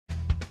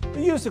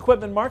The used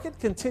equipment market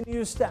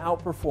continues to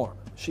outperform.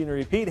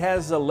 Machinery Pete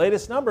has the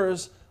latest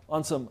numbers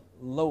on some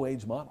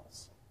low-age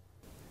models.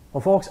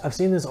 Well, folks, I've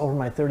seen this over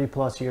my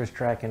 30-plus years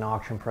tracking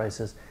auction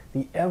prices.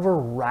 The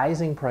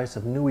ever-rising price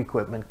of new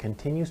equipment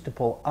continues to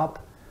pull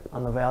up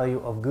on the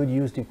value of good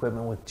used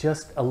equipment with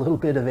just a little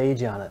bit of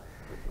age on it.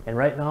 And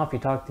right now, if you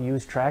talk the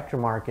used tractor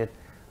market,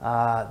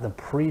 the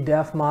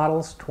pre-def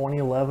models,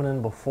 2011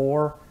 and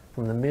before,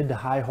 from the mid to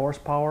high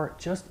horsepower,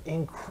 just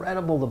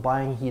incredible the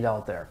buying heat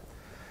out there.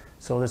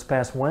 So this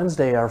past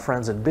Wednesday, our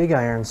friends at Big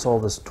Iron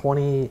sold this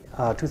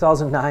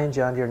 2009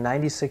 John Deere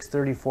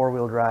 9630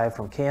 four-wheel drive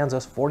from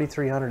Kansas,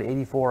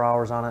 4,384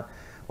 hours on it.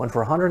 Went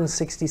for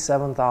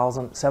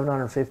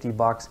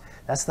 $167,750.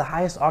 That's the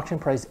highest auction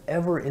price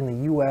ever in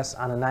the U.S.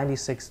 on a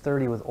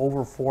 9630 with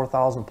over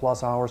 4,000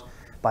 plus hours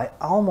by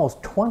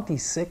almost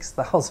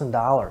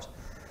 $26,000.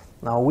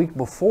 Now a week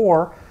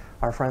before,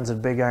 our friends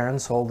at Big Iron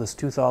sold this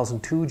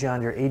 2002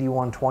 John Deere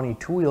 8120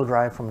 two-wheel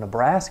drive from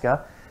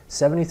Nebraska,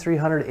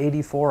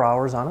 7,384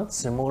 hours on it,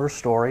 similar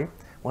story.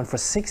 Went for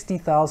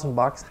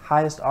 $60,000,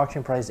 highest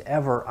auction price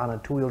ever on a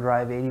two-wheel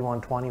drive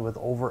 8120 with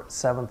over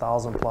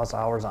 7,000 plus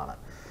hours on it.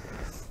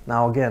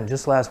 Now again,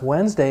 just last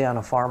Wednesday on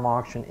a farm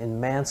auction in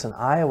Manson,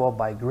 Iowa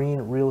by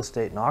Green Real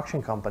Estate and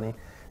Auction Company,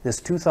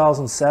 this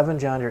 2007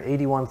 John Deere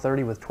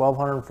 8130 with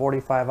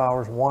 1,245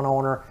 hours, one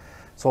owner,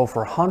 sold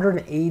for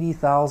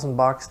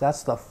 $180,000.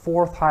 That's the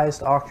fourth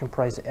highest auction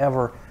price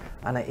ever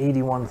on an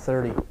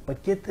 8130.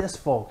 But get this,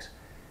 folks.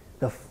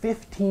 The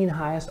 15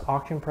 highest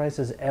auction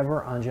prices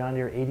ever on John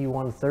Deere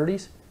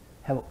 8130s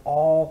have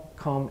all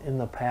come in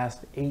the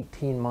past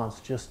 18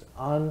 months. Just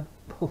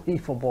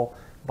unbelievable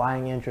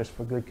buying interest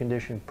for good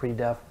condition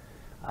pre-def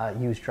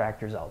used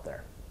tractors out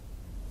there.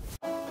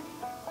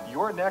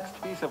 Your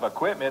next piece of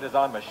equipment is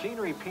on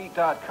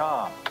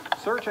MachineryPete.com.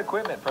 Search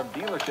equipment from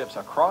dealerships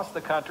across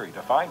the country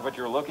to find what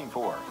you're looking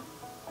for.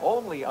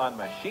 Only on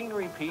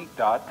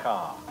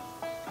MachineryPete.com.